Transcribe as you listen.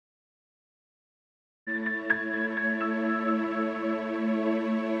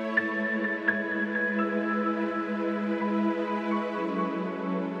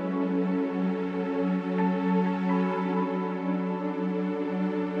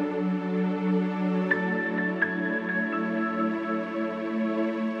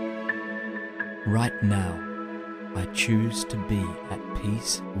Right now, I choose to be at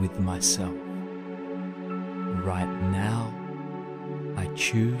peace with myself. Right now, I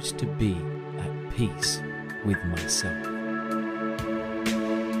choose to be at peace with myself.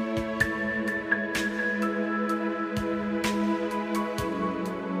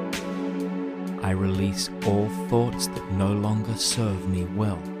 I release all thoughts that no longer serve me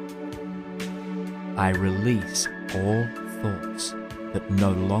well. I release all thoughts that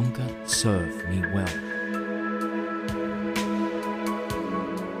no longer serve me well.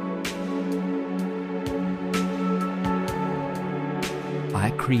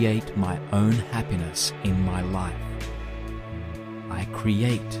 I create my own happiness in my life. I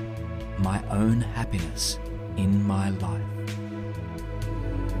create my own happiness in my life.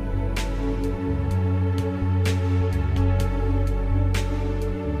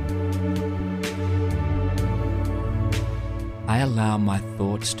 I allow my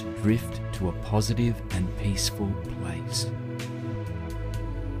thoughts to drift to a positive and peaceful place.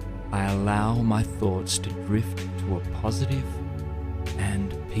 I allow my thoughts to drift to a positive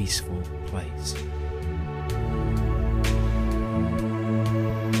and peaceful place.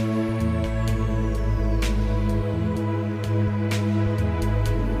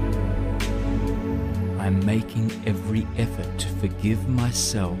 I'm making every effort to forgive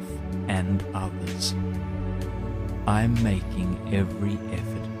myself and others. I'm making every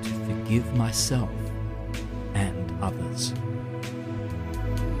effort to forgive myself and others.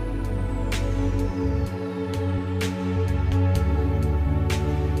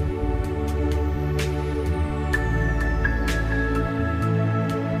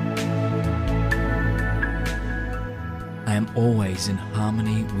 I am always in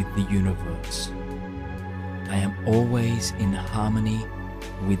harmony with the universe. I am always in harmony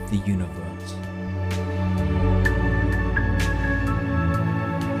with the universe.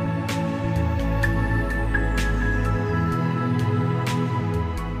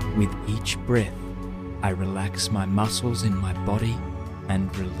 With each breath, I relax my muscles in my body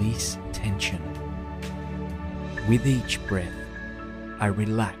and release tension. With each breath, I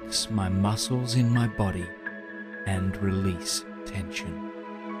relax my muscles in my body and release tension.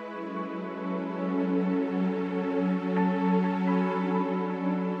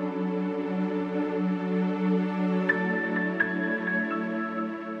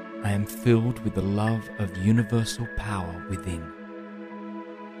 I am filled with the love of universal power within.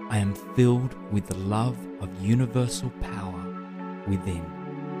 I am filled with the love of universal power within.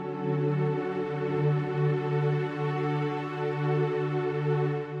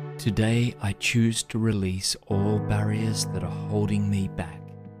 Today, I choose to release all barriers that are holding me back.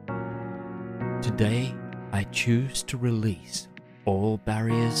 Today, I choose to release all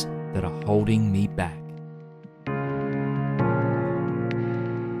barriers that are holding me back.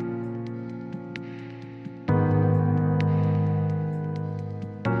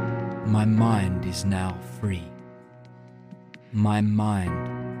 My mind is now free. My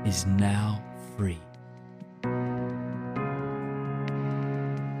mind is now free.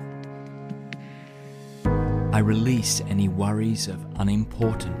 I release any worries of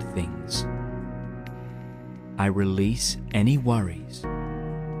unimportant things. I release any worries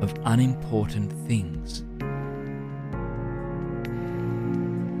of unimportant things.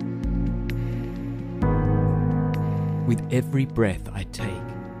 With every breath I take,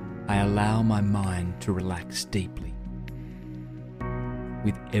 I allow my mind to relax deeply.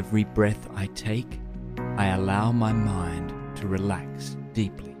 With every breath I take, I allow my mind to relax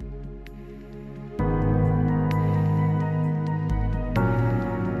deeply.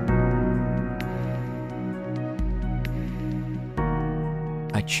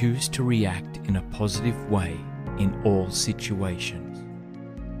 I choose to react in a positive way in all situations.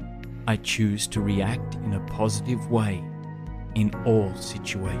 I choose to react in a positive way in all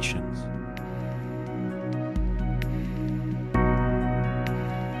situations.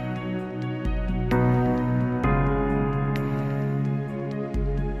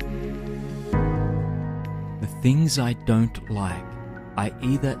 The things I don't like, I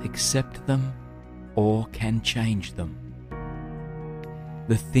either accept them or can change them.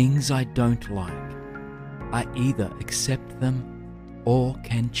 The things I don't like, I either accept them or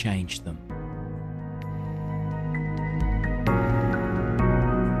can change them.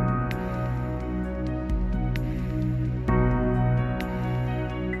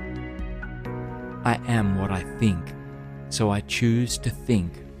 I am what I think, so I choose to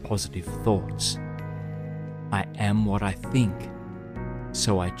think positive thoughts. I am what I think,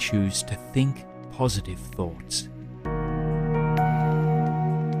 so I choose to think positive thoughts.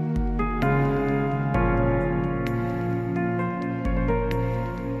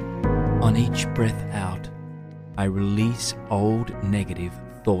 On each breath out, I release old negative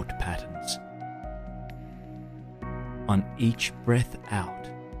thought patterns. On each breath out,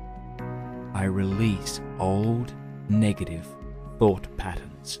 I release old negative thought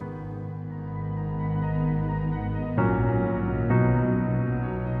patterns.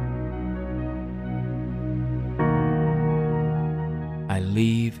 I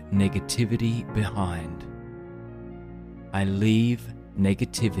leave negativity behind. I leave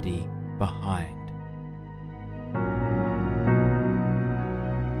negativity behind.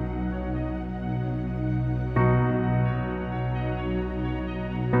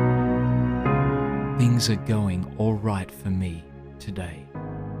 Things are going all right for me today.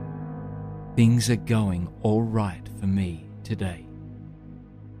 Things are going all right for me today.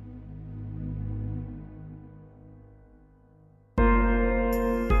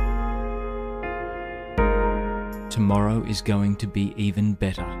 Tomorrow is going to be even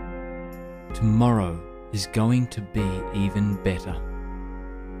better. Tomorrow is going to be even better.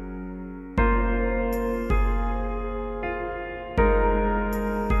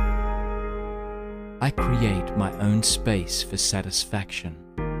 I create my own space for satisfaction.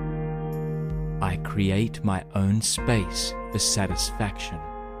 I create my own space for satisfaction.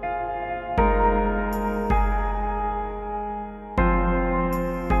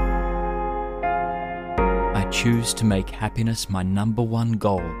 I choose to make happiness my number one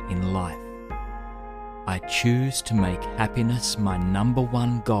goal in life. I choose to make happiness my number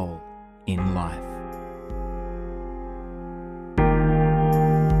one goal in life.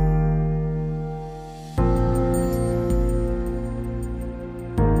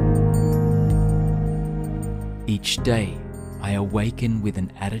 Each day, I awaken with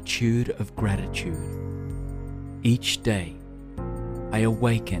an attitude of gratitude. Each day, I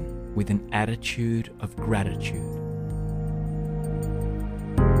awaken with an attitude of gratitude.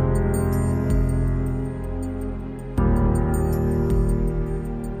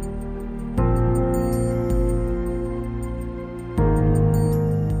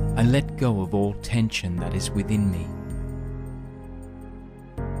 I let go of all tension that is within me.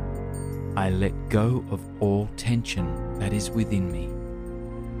 I let go of all tension that is within me.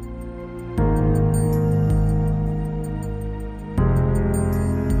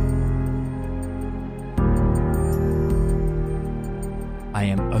 I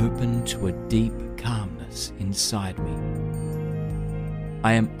am open to a deep calmness inside me.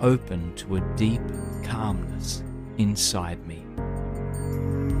 I am open to a deep calmness inside me.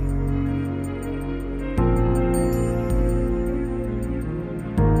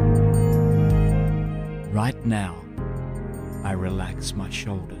 Right now, I relax my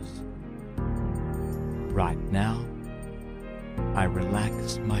shoulders. Right now, I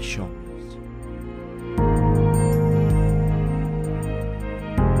relax my shoulders.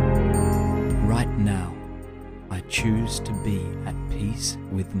 Right now, I choose to be at peace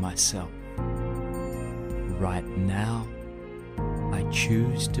with myself. Right now, I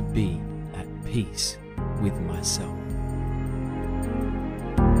choose to be at peace with myself.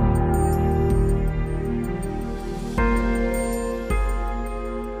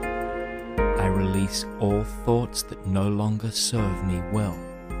 Release all thoughts that no longer serve me well.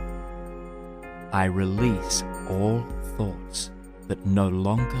 I release all thoughts that no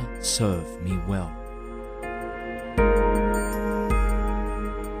longer serve me well.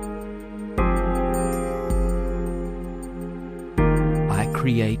 I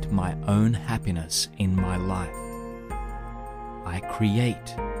create my own happiness in my life. I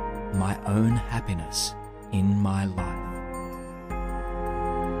create my own happiness in my life.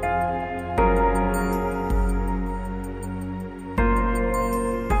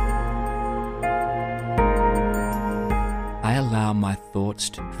 I allow my thoughts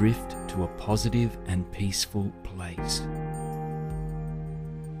to drift to a positive and peaceful place.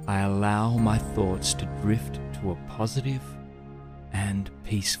 I allow my thoughts to drift to a positive and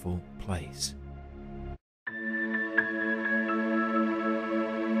peaceful place.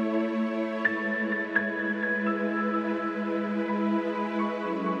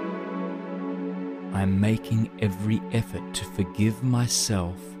 I'm making every effort to forgive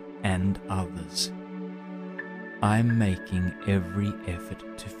myself and others. I'm making every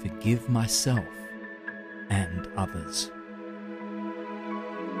effort to forgive myself and others.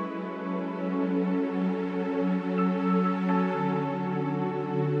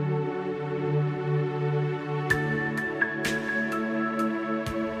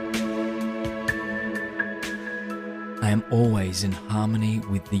 I am always in harmony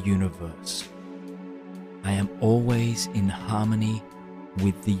with the universe. I am always in harmony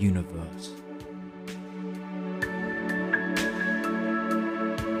with the universe.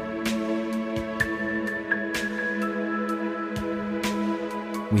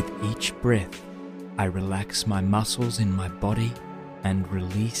 each breath, I relax my muscles in my body and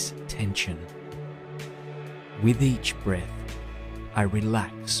release tension. With each breath, I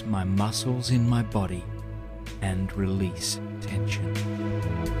relax my muscles in my body and release tension.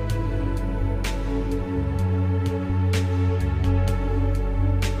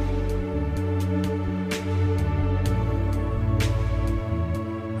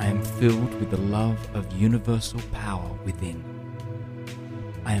 I am filled with the love of universal power within.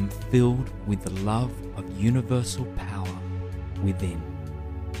 I am filled with the love of universal power within.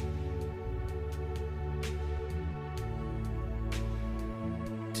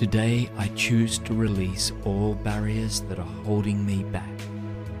 Today I choose to release all barriers that are holding me back.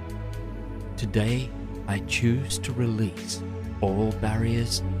 Today I choose to release all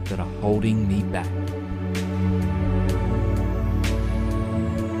barriers that are holding me back.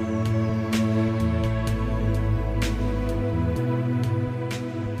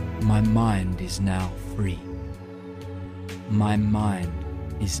 My mind is now free. My mind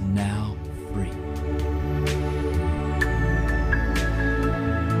is now free.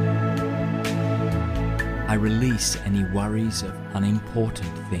 I release any worries of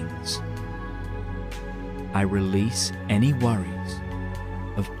unimportant things. I release any worries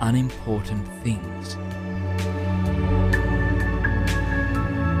of unimportant things.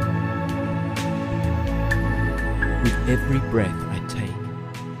 With every breath I take,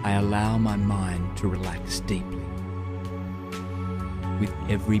 I allow my mind to relax deeply. With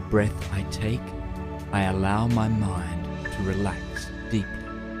every breath I take, I allow my mind to relax deeply.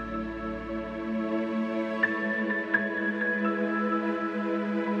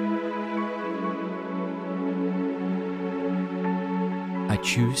 I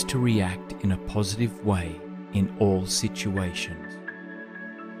choose to react in a positive way in all situations.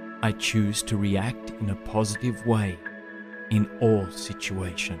 I choose to react in a positive way in all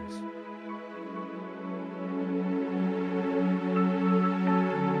situations.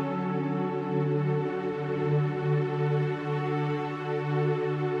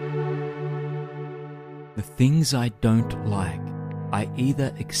 The things I don't like, I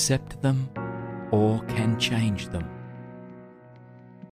either accept them or can change them.